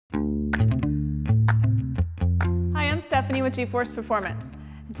Stephanie with G-Force Performance.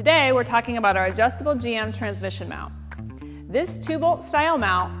 And today we're talking about our adjustable GM transmission mount. This 2-bolt style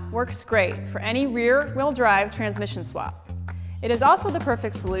mount works great for any rear-wheel drive transmission swap. It is also the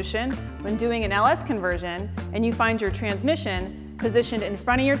perfect solution when doing an LS conversion and you find your transmission positioned in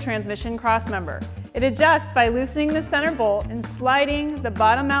front of your transmission crossmember. It adjusts by loosening the center bolt and sliding the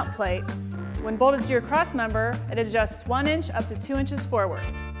bottom mount plate. When bolted to your crossmember, it adjusts 1 inch up to 2 inches forward.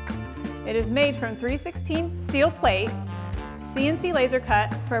 It is made from 3/16 steel plate, CNC laser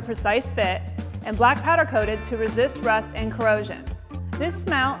cut for a precise fit, and black powder coated to resist rust and corrosion. This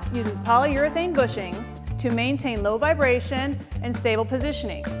mount uses polyurethane bushings to maintain low vibration and stable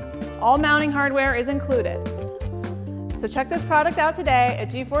positioning. All mounting hardware is included. So check this product out today at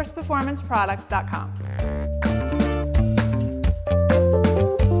gforceperformanceproducts.com.